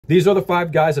These are the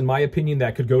 5 guys, in my opinion,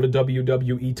 that could go to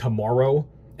WWE tomorrow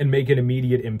and make an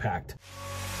immediate impact.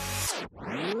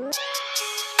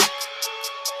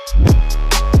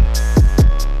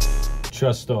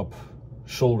 Chest up,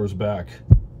 shoulders back.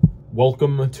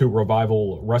 Welcome to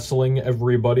Revival Wrestling,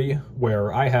 everybody,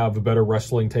 where I have better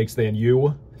wrestling takes than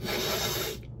you,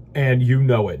 and you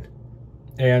know it.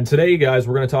 And today, guys,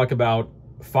 we're going to talk about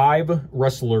 5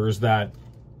 wrestlers that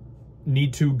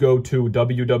need to go to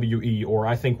WWE, or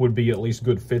I think would be at least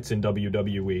good fits in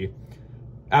WWE,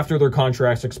 after their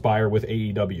contracts expire with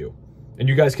AEW. And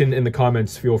you guys can, in the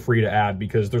comments, feel free to add,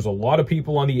 because there's a lot of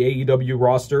people on the AEW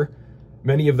roster.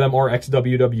 Many of them are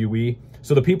ex-WWE.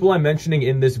 So the people I'm mentioning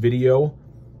in this video,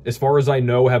 as far as I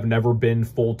know, have never been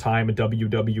full-time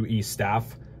WWE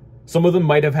staff. Some of them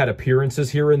might have had appearances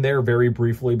here and there very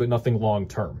briefly, but nothing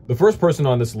long-term. The first person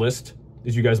on this list,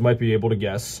 as you guys might be able to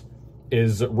guess,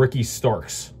 is Ricky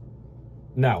Starks.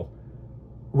 Now,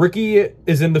 Ricky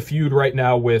is in the feud right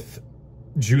now with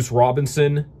Juice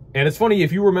Robinson. And it's funny,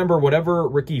 if you remember, whenever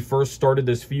Ricky first started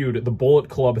this feud, the Bullet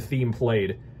Club theme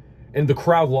played. And the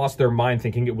crowd lost their mind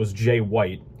thinking it was Jay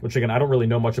White. Which, again, I don't really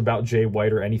know much about Jay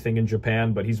White or anything in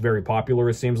Japan, but he's very popular,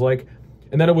 it seems like.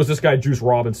 And then it was this guy, Juice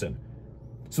Robinson.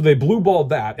 So they blue-balled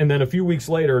that, and then a few weeks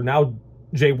later, now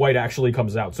Jay White actually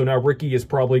comes out. So now Ricky is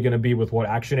probably going to be with, what,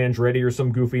 Action Andretti or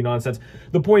some goofy nonsense.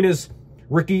 The point is,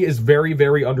 Ricky is very,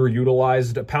 very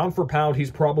underutilized. Pound for pound, he's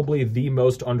probably the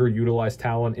most underutilized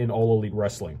talent in All Elite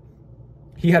Wrestling.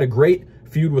 He had a great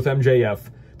feud with MJF.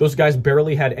 Those guys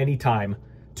barely had any time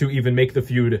to even make the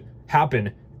feud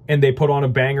happen, and they put on a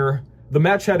banger. The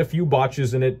match had a few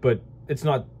botches in it, but it's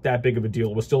not that big of a deal.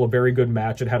 It was still a very good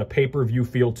match. It had a pay-per-view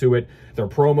feel to it. Their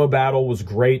promo battle was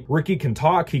great. Ricky can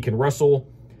talk, he can wrestle.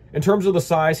 In terms of the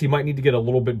size, he might need to get a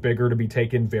little bit bigger to be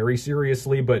taken very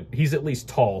seriously, but he's at least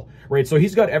tall, right? So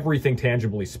he's got everything,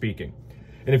 tangibly speaking.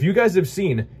 And if you guys have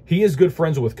seen, he is good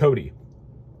friends with Cody.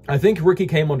 I think Ricky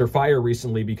came under fire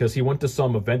recently because he went to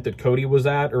some event that Cody was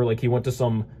at, or like he went to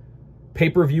some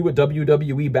pay-per-view at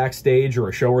WWE backstage or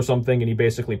a show or something, and he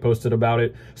basically posted about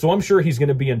it. So I'm sure he's going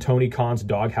to be in Tony Khan's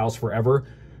doghouse forever.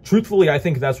 Truthfully, I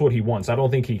think that's what he wants. I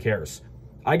don't think he cares.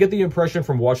 I get the impression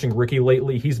from watching Ricky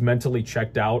lately, he's mentally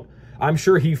checked out. I'm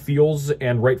sure he feels,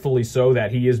 and rightfully so,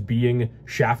 that he is being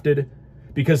shafted,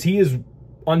 because he is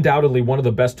undoubtedly one of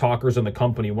the best talkers in the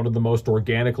company, one of the most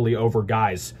organically over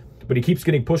guys. But he keeps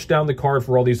getting pushed down the card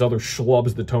for all these other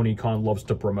schlubs that Tony Khan loves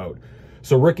to promote.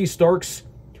 So Ricky Starks,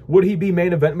 would he be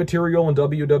main event material in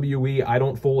WWE? I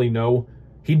don't fully know.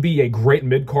 He'd be a great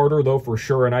mid-carder, though, for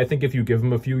sure, and I think if you give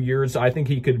him a few years, I think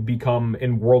he could become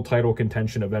in world title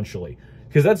contention eventually.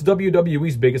 Because that's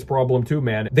WWE's biggest problem, too,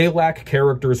 man. They lack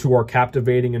characters who are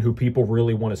captivating and who people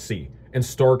really want to see. And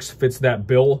Starks fits that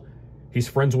bill. He's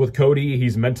friends with Cody.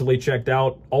 He's mentally checked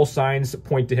out. All signs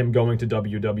point to him going to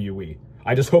WWE.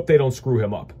 I just hope they don't screw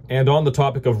him up. And on the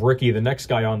topic of Ricky, the next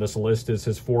guy on this list is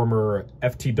his former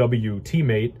FTW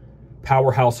teammate,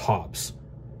 Powerhouse Hobbs.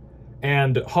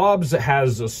 And Hobbs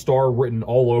has a star written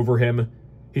all over him.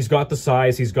 He's got the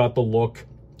size, he's got the look,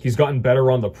 he's gotten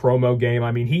better on the promo game.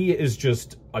 I mean, he is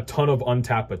just a ton of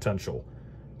untapped potential.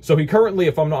 So he currently,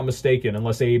 if I'm not mistaken,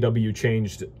 unless AEW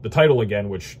changed the title again,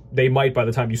 which they might by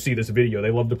the time you see this video,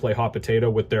 they love to play hot potato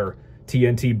with their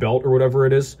TNT belt or whatever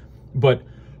it is. But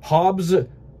Hobbs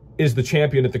is the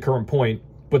champion at the current point,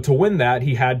 but to win that,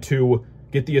 he had to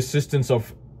get the assistance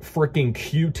of freaking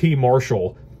QT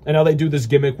Marshall. And now they do this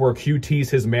gimmick where QT's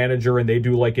his manager and they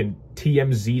do like a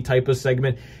TMZ type of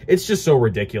segment. It's just so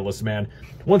ridiculous, man.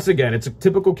 Once again, it's a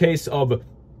typical case of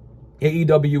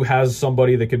AEW has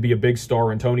somebody that could be a big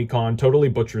star and Tony Khan totally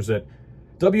butchers it.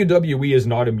 WWE is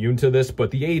not immune to this, but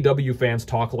the AEW fans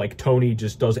talk like Tony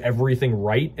just does everything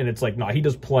right, and it's like, nah, he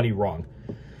does plenty wrong.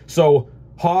 So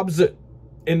Hobbs,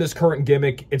 in this current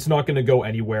gimmick, it's not going to go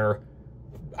anywhere.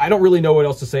 I don't really know what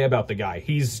else to say about the guy.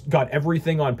 He's got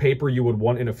everything on paper you would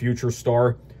want in a future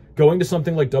star. Going to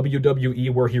something like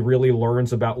WWE where he really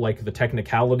learns about like the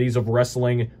technicalities of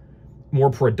wrestling, more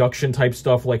production type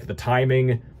stuff like the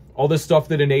timing, all this stuff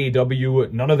that in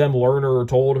AEW, none of them learn or are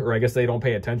told, or I guess they don't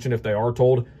pay attention if they are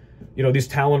told. You know, these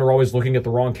talent are always looking at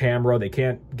the wrong camera. They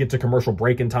can't get to commercial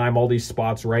break in time, all these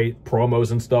spots, right?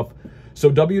 Promos and stuff. So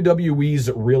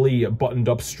WWE's really buttoned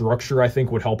up structure, I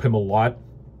think, would help him a lot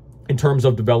in terms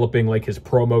of developing like his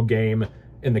promo game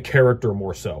and the character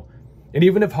more so. And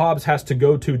even if Hobbs has to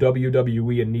go to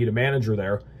WWE and need a manager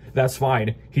there, that's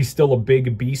fine. He's still a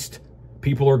big beast.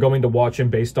 People are going to watch him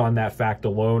based on that fact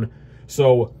alone.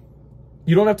 So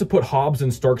you don't have to put Hobbs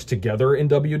and Starks together in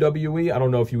WWE. I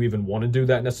don't know if you even want to do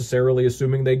that necessarily,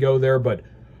 assuming they go there, but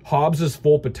Hobbs'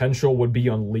 full potential would be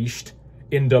unleashed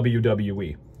in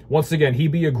WWE. Once again,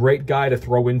 he'd be a great guy to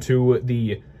throw into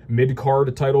the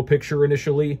mid-card title picture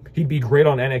initially. He'd be great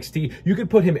on NXT. You could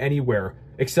put him anywhere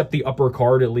except the upper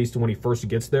card, at least when he first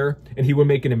gets there, and he would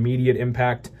make an immediate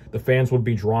impact. The fans would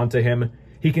be drawn to him.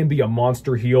 He can be a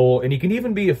monster heel, and he can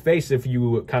even be a face if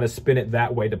you kind of spin it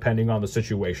that way, depending on the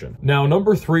situation. Now,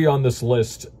 number 3 on this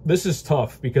list, this is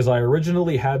tough because I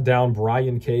originally had down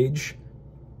Brian Cage.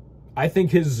 I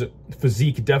think his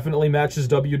physique definitely matches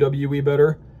WWE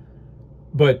better,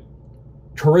 but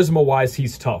charisma-wise,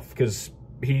 he's tough because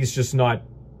he's just not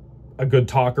a good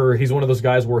talker. He's one of those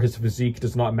guys where his physique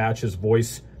does not match his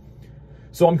voice.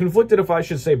 So I'm conflicted if I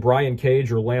should say Brian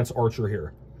Cage or Lance Archer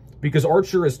here, because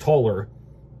Archer is taller.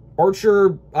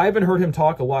 Archer, I haven't heard him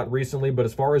talk a lot recently, but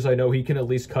as far as I know, he can at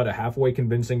least cut a halfway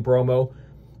convincing promo.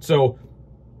 So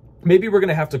maybe we're going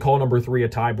to have to call number 3 a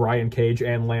tie, Brian Cage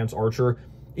and Lance Archer.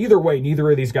 Either way,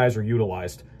 neither of these guys are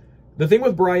utilized. The thing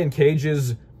with Brian Cage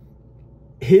is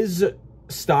his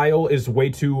style is way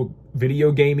too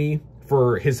video gamey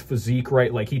for his physique,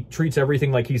 right? Like, he treats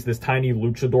everything like he's this tiny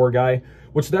luchador guy,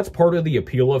 which that's part of the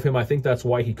appeal of him. I think that's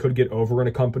why he could get over in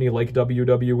a company like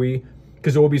WWE,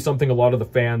 because it would be something a lot of the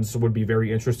fans would be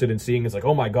very interested in seeing. It's like,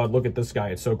 oh my God, look at this guy.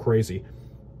 It's so crazy.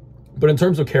 But in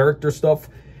terms of character stuff,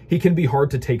 he can be hard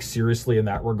to take seriously in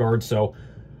that regard. So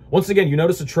once again, you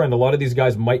notice a trend. A lot of these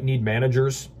guys might need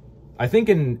managers. I think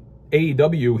in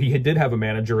AEW, he did have a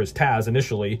manager as Taz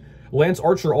initially. Lance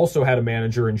Archer also had a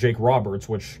manager in Jake Roberts,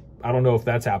 which I don't know if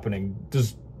that's happening.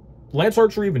 Does Lance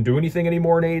Archer even do anything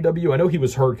anymore in AEW? I know he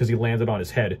was hurt because he landed on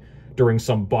his head during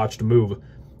some botched move,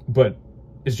 but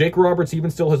is Jake Roberts even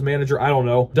still his manager? I don't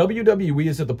know. WWE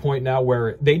is at the point now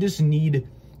where they just need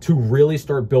to really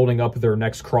start building up their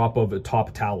next crop of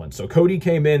top talent. So Cody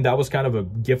came in. That was kind of a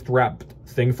gift wrap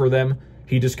thing for them.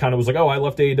 He just kind of was like, oh, I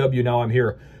left AEW, now I'm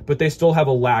here. But they still have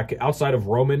a lack outside of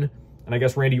Roman, and I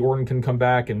guess Randy Orton can come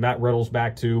back, and Matt Riddle's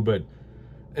back too, but,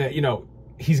 you know,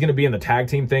 he's going to be in the tag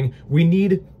team thing. We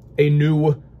need a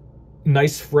new,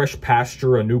 nice, fresh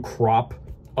pasture, a new crop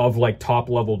of, like,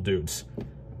 top-level dudes.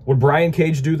 Would Brian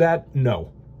Cage do that?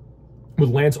 No. Would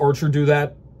Lance Archer do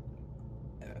that?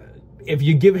 If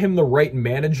you give him the right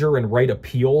manager and right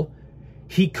appeal,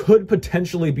 he could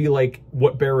potentially be like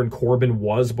what Baron Corbin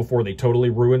was before they totally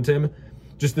ruined him.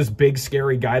 Just this big,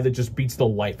 scary guy that just beats the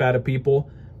life out of people.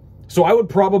 So I would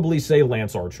probably say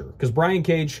Lance Archer, because Brian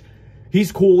Cage,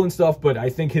 he's cool and stuff, but I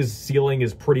think his ceiling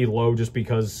is pretty low just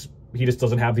because he just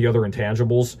doesn't have the other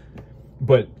intangibles.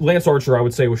 But Lance Archer, I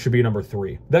would say, should be number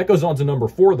 3. That goes on to number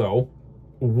 4, though,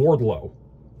 Wardlow.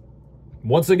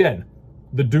 Once again,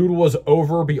 the dude was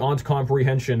over beyond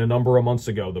comprehension a number of months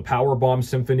ago. The Powerbomb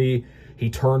Symphony, he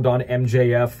turned on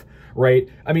MJF, right?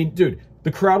 I mean, dude,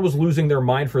 the crowd was losing their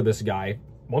mind for this guy.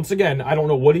 Once again, I don't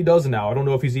know what he does now. I don't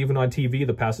know if he's even on TV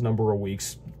the past number of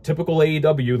weeks. Typical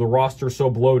AEW, the roster's so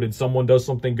bloated, someone does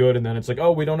something good, and then it's like,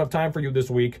 oh, we don't have time for you this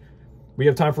week. We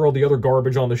have time for all the other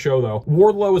garbage on the show, though.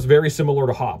 Wardlow is very similar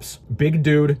to Hobbs. Big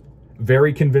dude,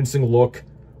 very convincing look.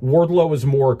 Wardlow is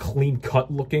more clean-cut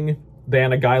looking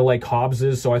than a guy like Hobbs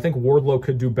is, so I think Wardlow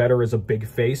could do better as a big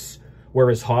face,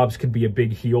 whereas Hobbs could be a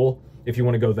big heel, if you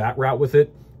want to go that route with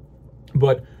it.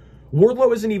 But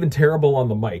Wardlow isn't even terrible on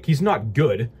the mic. He's not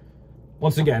good.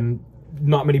 Once again,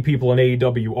 not many people in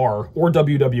AEW are, or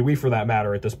WWE for that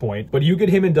matter at this point. But you get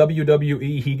him in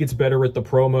WWE, he gets better at the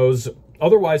promos.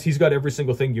 Otherwise, he's got every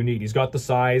single thing you need. He's got the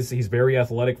size. He's very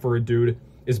athletic for a dude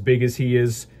as big as he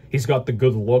is. He's got the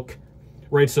good look,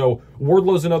 right? So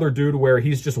Wardlow's another dude where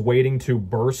he's just waiting to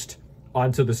burst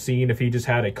onto the scene if he just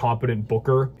had a competent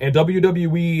booker. And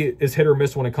WWE is hit or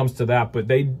miss when it comes to that, but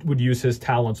they would use his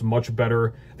talents much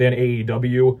better than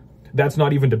AEW. That's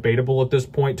not even debatable at this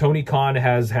point. Tony Khan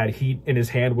has had heat in his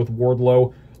hand with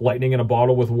Wardlow, lightning in a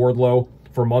bottle with Wardlow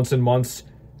for months and months.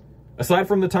 Aside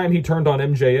from the time he turned on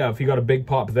MJF, he got a big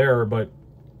pop there, but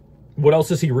what else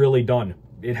has he really done?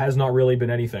 It has not really been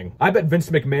anything. I bet Vince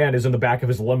McMahon is in the back of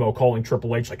his limo calling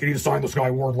Triple H, like, you need to sign this guy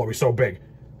Wardlow, he's so big.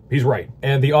 He's right.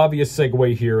 And the obvious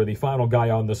segue here, the final guy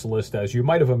on this list, as you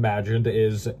might have imagined,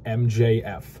 is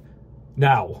MJF.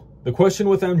 Now, the question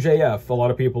with MJF, a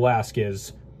lot of people ask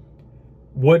is,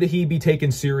 would he be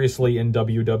taken seriously in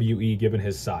WWE given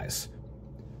his size?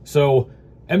 So,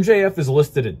 MJF is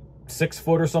listed at 6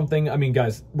 foot or something. I mean,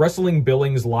 guys, wrestling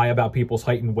billings lie about people's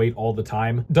height and weight all the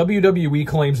time. WWE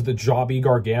claims that Jobby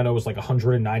Gargano is like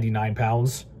 199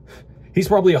 pounds. He's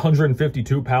probably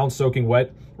 152 pounds soaking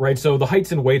wet, right? So the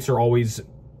heights and weights are always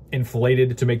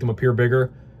inflated to make them appear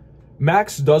bigger.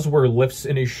 Max does wear lifts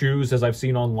in his shoes, as I've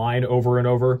seen online over and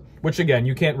over, which again,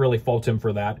 you can't really fault him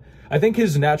for that. I think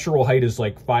his natural height is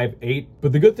like 5'8",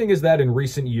 but the good thing is that in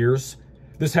recent years,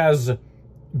 this has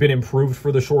been improved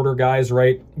for the shorter guys,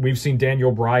 right? We've seen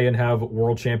Daniel Bryan have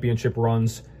world championship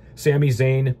runs. Sami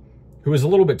Zayn, who is a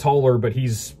little bit taller, but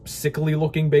he's sickly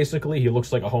looking, basically. He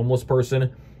looks like a homeless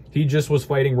person. He just was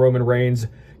fighting Roman Reigns.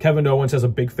 Kevin Owens has a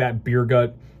big fat beer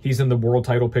gut. He's in the world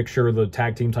title picture, the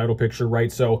tag team title picture,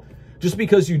 right? So just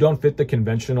because you don't fit the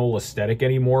conventional aesthetic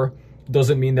anymore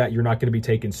doesn't mean that you're not going to be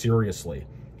taken seriously.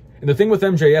 And the thing with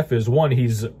MJF is, one,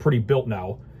 he's pretty built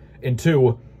now, and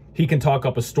two, he can talk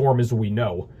up a storm, as we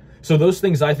know. So those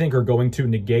things, I think, are going to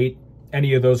negate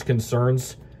any of those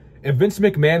concerns. If Vince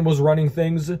McMahon was running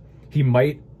things, he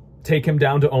might take him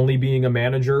down to only being a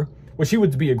manager, which he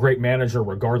would be a great manager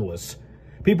regardless.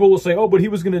 People will say, oh, but he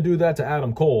was going to do that to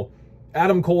Adam Cole.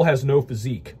 Adam Cole has no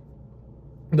physique.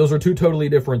 Those are two totally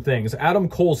different things. Adam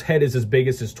Cole's head is as big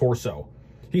as his torso.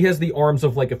 He has the arms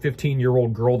of like a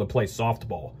 15-year-old girl that plays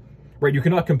softball. Right? You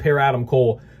cannot compare Adam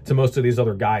Cole to most of these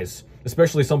other guys,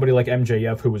 especially somebody like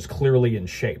MJF, who is clearly in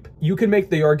shape. You can make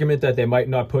the argument that they might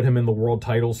not put him in the world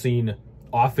title scene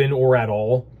often or at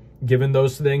all, given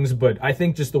those things, but I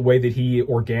think just the way that he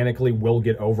organically will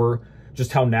get over,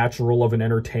 just how natural of an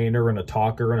entertainer and a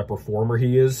talker and a performer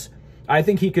he is, I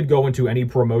think he could go into any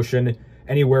promotion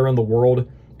anywhere in the world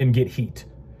and get heat.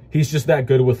 He's just that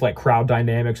good with like crowd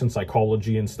dynamics and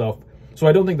psychology and stuff, so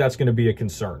I don't think that's going to be a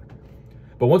concern.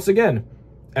 But once again,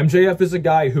 MJF is a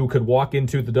guy who could walk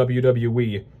into the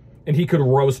WWE and he could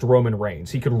roast Roman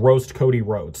Reigns. He could roast Cody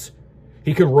Rhodes.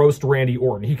 He could roast Randy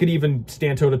Orton. He could even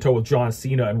stand toe-to-toe with John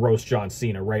Cena and roast John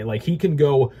Cena, right? Like, he can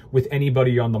go with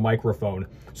anybody on the microphone.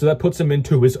 So that puts him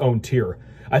into his own tier.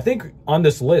 I think on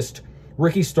this list,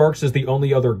 Ricky Starks is the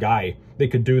only other guy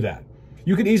that could do that.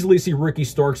 You could easily see Ricky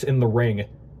Starks in the ring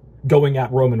going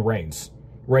at Roman Reigns,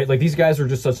 right? Like, these guys are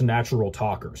just such natural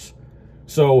talkers.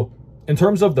 So in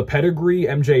terms of the pedigree,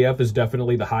 MJF is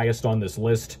definitely the highest on this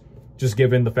list, just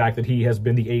given the fact that he has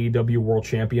been the AEW World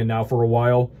Champion now for a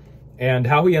while. And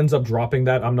how he ends up dropping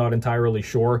that, I'm not entirely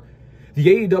sure.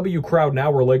 The AEW crowd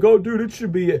now are like, oh, dude, it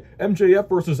should be MJF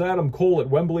versus Adam Cole at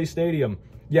Wembley Stadium.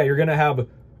 Yeah, you're going to have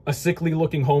a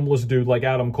sickly-looking homeless dude like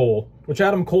Adam Cole, which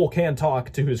Adam Cole can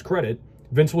talk, to his credit.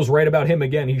 Vince was right about him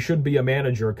again. He should be a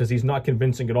manager because he's not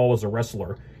convincing at all as a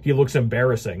wrestler. He looks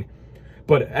embarrassing.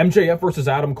 But MJF versus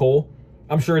Adam Cole,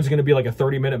 I'm sure it's going to be like a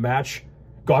 30-minute match.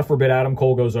 God forbid Adam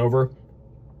Cole goes over.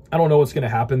 I don't know what's going to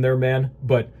happen there, man,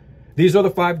 but these are the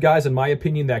 5 guys, in my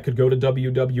opinion, that could go to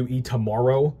WWE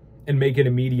tomorrow and make an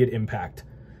immediate impact.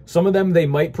 Some of them, they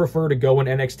might prefer to go in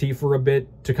NXT for a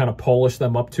bit to kind of polish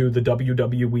them up to the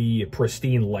WWE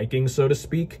pristine liking, so to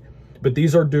speak. But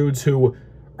these are dudes who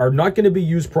are not going to be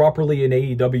used properly in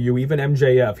AEW. Even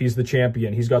MJF, he's the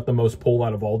champion. He's got the most pull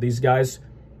out of all these guys.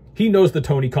 He knows that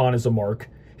Tony Khan is a mark.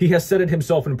 He has said it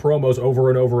himself in promos over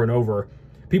and over and over.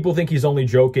 People think he's only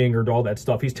joking or all that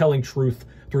stuff. He's telling truth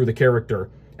through the character.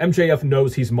 MJF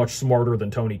knows he's much smarter than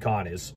Tony Khan is.